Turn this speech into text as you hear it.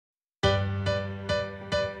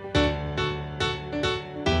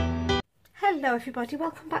Hello everybody,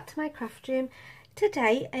 welcome back to my craft room.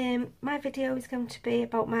 Today my video is going to be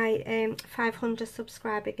about my 500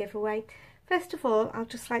 subscriber giveaway. First of all, I'd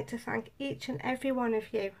just like to thank each and every one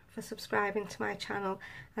of you for subscribing to my channel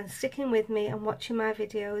and sticking with me and watching my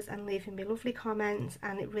videos and leaving me lovely comments,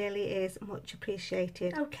 and it really is much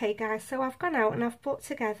appreciated. Okay guys, so I've gone out and I've put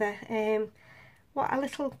together a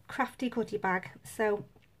little crafty goodie bag. So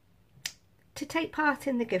to take part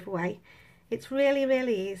in the giveaway, it's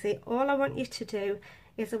really easy. All I want you to do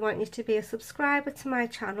is I want you to be a subscriber to my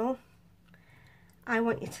channel. I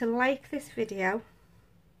want you to like this video.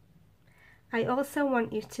 I also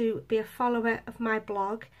want you to be a follower of my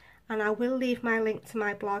blog, and I will leave my link to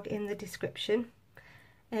my blog in the description.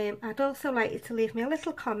 I'd also like you to leave me a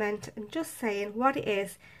little comment and just saying what it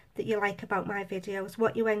is that you like about my videos,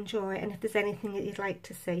 what you enjoy, and if there's anything that you'd like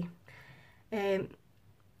to see.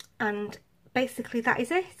 And basically that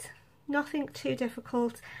is it. Nothing too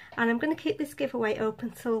difficult, and I'm going to keep this giveaway open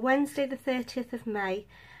till Wednesday the 30th of May,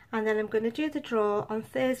 and then I'm going to do the draw on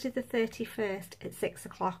Thursday the 31st at 6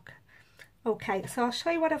 o'clock. Okay, so I'll show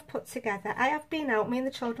you what I've put together. I have been out, me and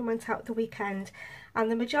the children went out the weekend,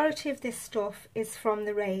 and the majority of this stuff is from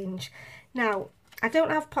the range. Now, I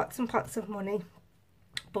don't have pots and pots of money,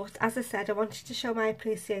 but as I said, I wanted to show my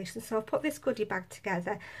appreciation, so I've put this goodie bag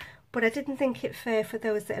together. But I didn't think it fair for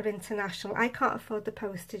those that are international. I can't afford the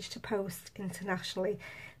postage to post internationally.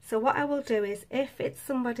 So what I will do is, if it's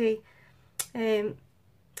somebody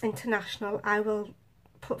international, I will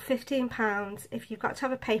put £15. If you've got to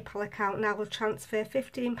have a PayPal account, and I will transfer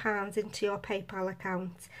 £15 into your PayPal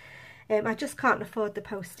account. I just can't afford the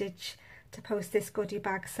postage to post this goodie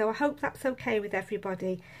bag. So I hope that's okay with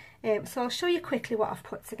everybody. So I'll show you quickly what I've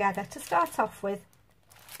put together. To start off with,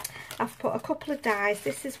 I've put a couple of dies.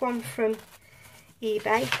 This is one from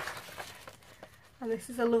eBay, and this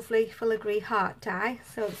is a lovely filigree heart die,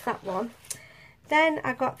 so it's that one. Then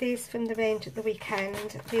I got these from the range at the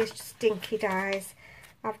weekend, these just dinky dies.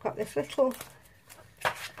 I've got this little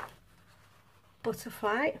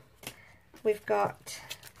butterfly, we've got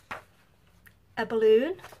a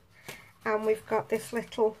balloon, and we've got this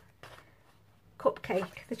little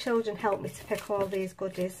cupcake. The children helped me to pick all these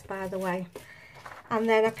goodies, by the way. And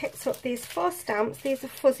then I picked up these 4 stamps. These are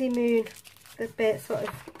Fuzzy Moon. They're a bit sort of,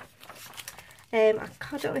 I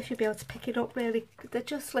don't know if you'll be able to pick it up really. They're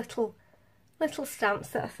just little stamps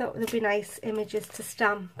that I thought would be nice images to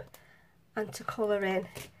stamp and to colour in.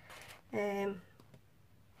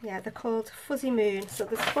 Yeah, they're called Fuzzy Moon. So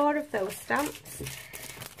there's 4 of those stamps.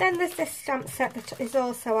 Then there's this stamp set that is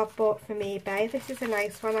also I've bought from eBay. This is a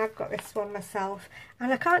nice one. I've got this one myself.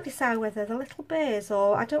 And I can't decide whether they're little bears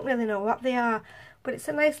or I don't really know what they are. But it's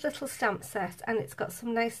a nice little stamp set, and it's got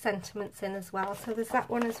some nice sentiments in as well. So there's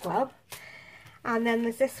that one as well. And then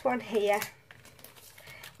there's this one here,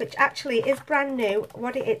 which actually is brand new.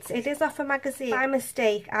 It is off a magazine. By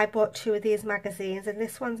mistake, I bought 2 of these magazines, and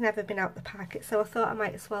this one's never been out the packet. So I thought I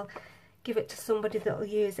might as well give it to somebody that will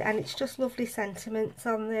use it. And it's just lovely sentiments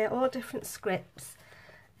on there, all different scripts.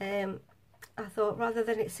 I thought rather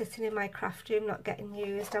than it sitting in my craft room not getting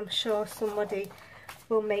used, I'm sure somebody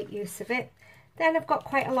will make use of it. Then I've got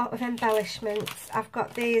quite a lot of embellishments. I've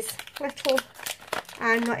got these little,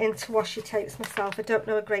 I'm not into washi tapes myself, I don't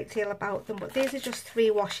know a great deal about them, but these are just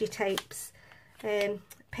 3 washi tapes,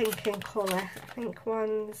 pink in colour. I think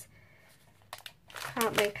one's,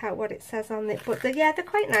 can't make out what it says on it, but they're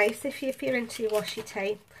quite nice if you're into your washi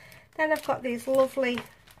tape. Then I've got these lovely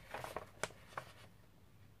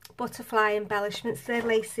butterfly embellishments, they're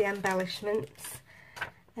lacy embellishments.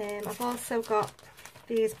 I've also got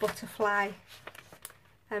these butterfly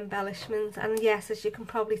embellishments, and yes, as you can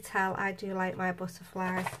probably tell, I do like my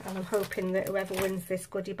butterflies, and I'm hoping that whoever wins this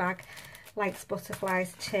goodie bag likes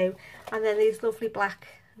butterflies too. And then these lovely black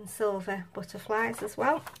and silver butterflies as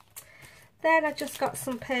well. Then I just got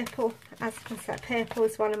some purple. As you can see, purple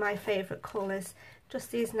is one of my favourite colours.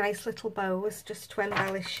 Just these nice little bows just to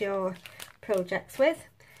embellish your projects with.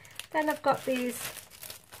 Then I've got these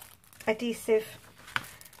adhesive,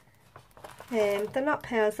 they're not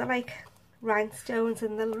pearls, they're like rhinestones,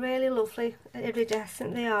 and they're really lovely,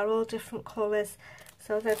 iridescent. They are all different colours.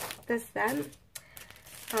 So there's them.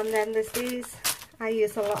 And then there's these, I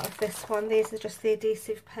use a lot of this one. These are just the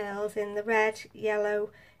adhesive pearls in the red, yellow,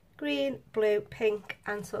 green, blue, pink,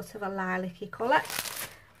 and sort of a lilac-y colour.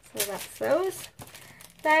 So that's those.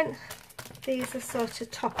 Then these are sort of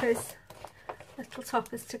toppers, little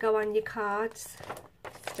toppers to go on your cards,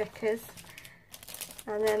 stickers.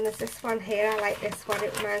 And then there's this one here. I like this one,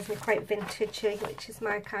 it reminds me quite vintagey, which is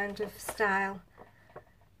my kind of style.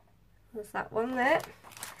 There's that one there.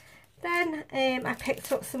 Then I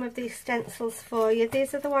picked up some of these stencils for you.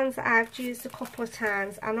 These are the ones that I've used a couple of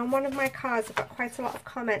times, and on one of my cards I got quite a lot of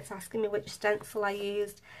comments asking me which stencil I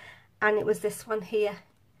used, and it was this one here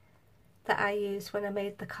that I used when I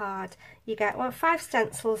made the card. You get 5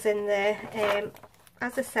 stencils in there.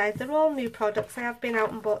 As I said, they're all new products. I have been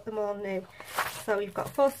out and bought them all new. So you've got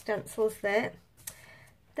 4 stencils there.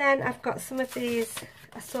 Then I've got some of these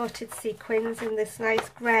assorted sequins in this nice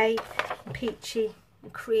grey, peachy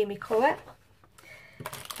and creamy colour.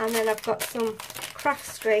 And then I've got some craft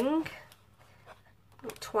string,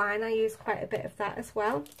 twine. I use quite a bit of that as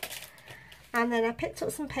well. And then I picked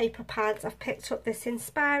up some paper pads. I've picked up this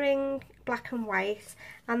Inspiring black and white,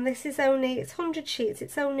 and this is only, it's 100 sheets.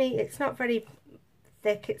 It's not very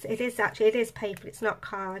thick. It is paper, it's not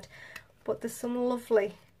card, but there's some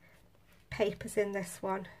lovely papers in this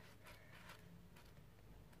one.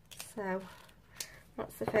 So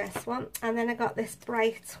that's the first one. And then I got this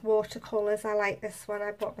bright watercolours. I like this one.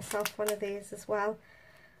 I bought myself one of these as well.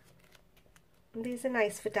 And these are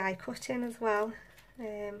nice for die cutting as well.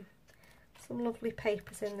 Some lovely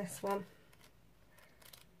papers in this one.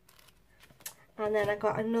 And then I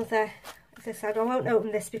got another, as I said, I won't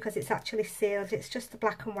open this because it's actually sealed. It's just the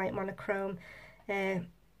black and white monochrome. There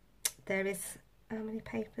is, how many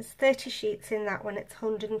papers? 30 sheets in that one. It's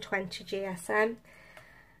 120 GSM.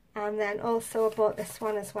 And then also I bought this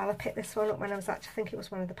one as well. I picked this one up when I was at, I think it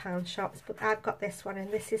was one of the pound shops, but I've got this one,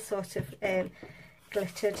 and this is sort of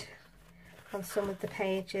glittered on some of the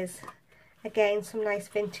pages. Again, some nice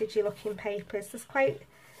vintagey looking papers. There's quite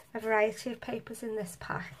a variety of papers in this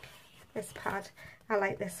pack, this pad. I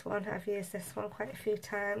like this one. I've used this one quite a few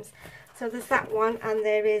times. So there's that one, and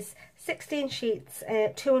there is 16 sheets,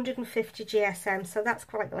 250 GSM, so that's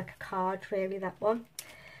quite like a card really, that one.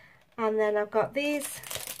 And then I've got these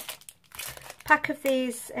pack of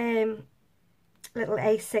these little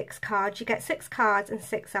A6 cards. You get 6 cards and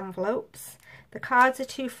 6 envelopes. The cards are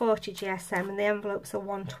 240 GSM and the envelopes are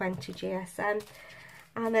 120 GSM.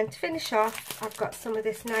 And then to finish off, I've got some of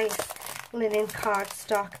this nice linen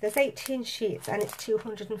cardstock. There's 18 sheets and it's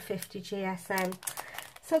 250 GSM.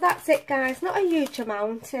 So that's it, guys. Not a huge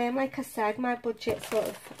amount. Like I said, my budget sort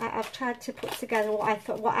of, I've tried to put together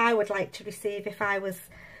what I would like to receive if I was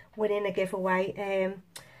winning a giveaway.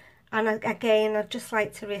 And again, I'd just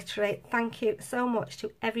like to reiterate, thank you so much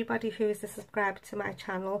to everybody who's subscribed to my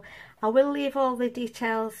channel. I will leave all the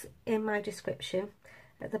details in my description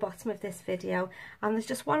at the bottom of this video. And there's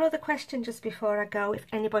just one other question just before I go, if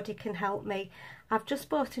anybody can help me. I've just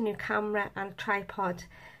bought a new camera and tripod.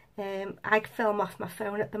 I film off my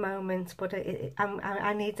phone at the moment, but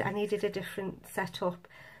I needed a different setup.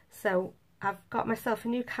 So I've got myself a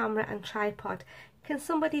new camera and tripod. Can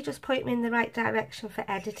somebody just point me in the right direction for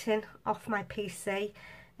editing off my PC?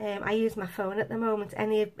 I use my phone at the moment.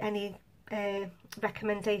 Any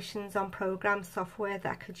recommendations on program software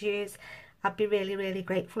that I could use? I'd be really, really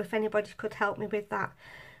grateful if anybody could help me with that.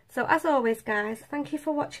 So as always, guys, thank you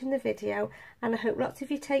for watching the video, and I hope lots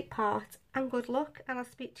of you take part, and good luck, and I'll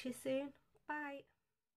speak to you soon.